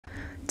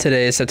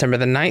Today is September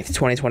the 9th,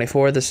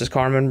 2024. This is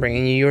Carmen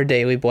bringing you your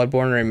daily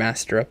Bloodborne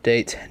Remaster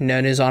update.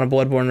 No news on a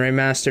Bloodborne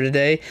Remaster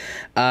today.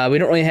 We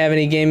don't really have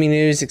any gaming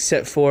news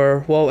except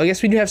for, well, I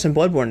guess we do have some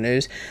Bloodborne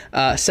news.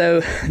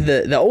 So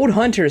the Old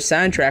Hunters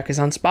soundtrack is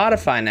on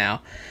Spotify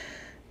now.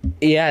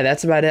 Yeah,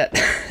 that's about it.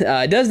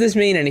 Does this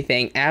mean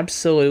anything?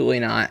 Absolutely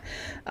not.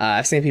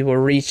 I've seen people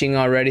reaching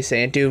already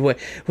saying, dude, what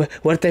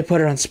if they put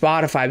it on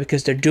Spotify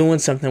because they're doing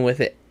something with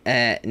it?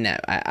 No,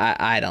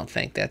 I don't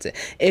think that's it.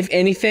 If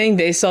anything,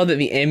 they saw that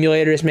the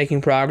emulator is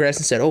making progress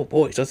and said, "Oh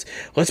boys,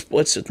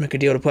 let's make a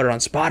deal to put it on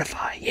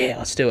Spotify. Yeah,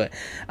 let's do it."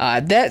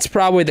 That's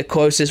probably the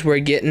closest we're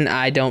getting.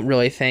 I don't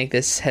really think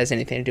this has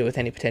anything to do with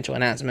any potential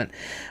announcement.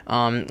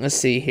 Let's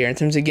see here. In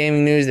terms of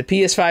gaming news, the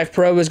PS5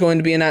 Pro is going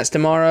to be announced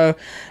tomorrow.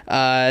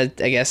 I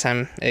guess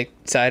I'm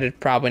excited.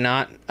 Probably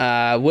not.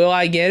 Will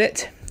I get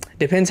it?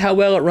 Depends how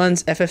well it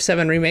runs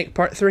FF7 Remake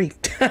Part 3.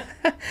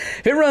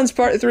 If it runs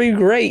Part 3,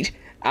 great.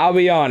 I'll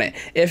be on it.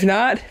 If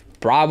not,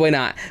 probably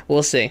not.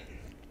 We'll see.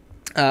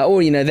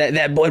 Or, you know,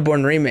 that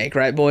Bloodborne remake,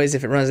 right, boys?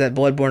 If it runs that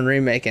Bloodborne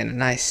remake in a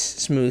nice,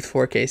 smooth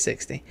 4K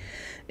 60.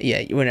 Yeah,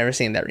 you would never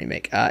seen that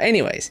remake.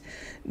 Anyways,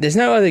 there's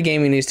no other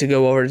gaming news to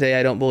go over today,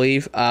 I don't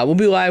believe. We'll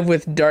be live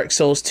with Dark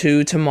Souls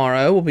 2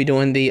 tomorrow. We'll be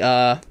doing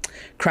the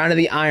Crown of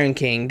the Iron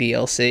King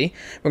DLC.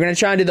 We're going to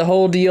try and do the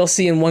whole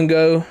DLC in one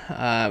go.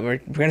 We're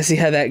going to see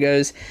how that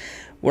goes.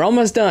 We're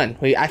almost done.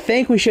 I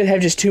think we should have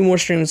just 2 more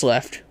streams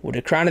left. We'll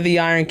do Crown of the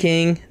Iron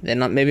King, then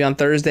maybe on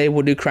Thursday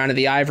we'll do Crown of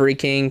the Ivory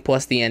King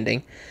plus the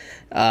ending.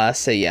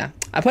 So yeah,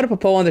 I put up a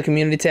poll on the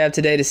community tab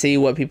today to see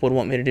what people would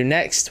want me to do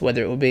next,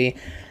 whether it would be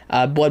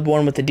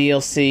Bloodborne with the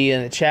DLC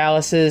and the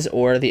chalices,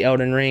 or the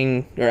Elden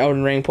Ring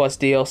plus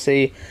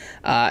DLC.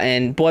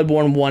 And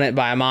Bloodborne won it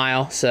by a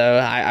mile, so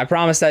I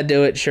promised I'd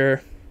do it.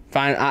 Sure.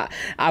 Fine.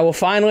 I will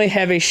finally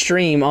have a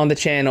stream on the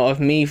channel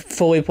of me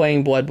fully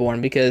playing Bloodborne,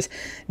 because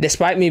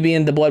despite me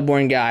being the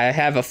Bloodborne guy, I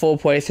have a full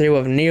playthrough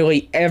of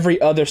nearly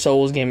every other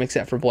Souls game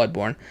except for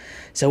Bloodborne.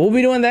 So we'll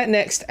be doing that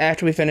next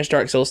after we finish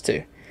Dark Souls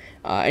 2.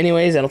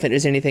 Anyways, I don't think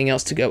there's anything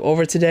else to go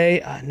over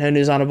today. No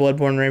news on a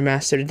Bloodborne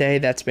Remaster today.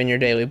 That's been your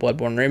daily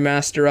Bloodborne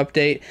Remaster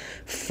update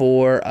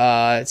for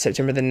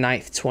September the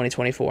 9th,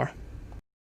 2024.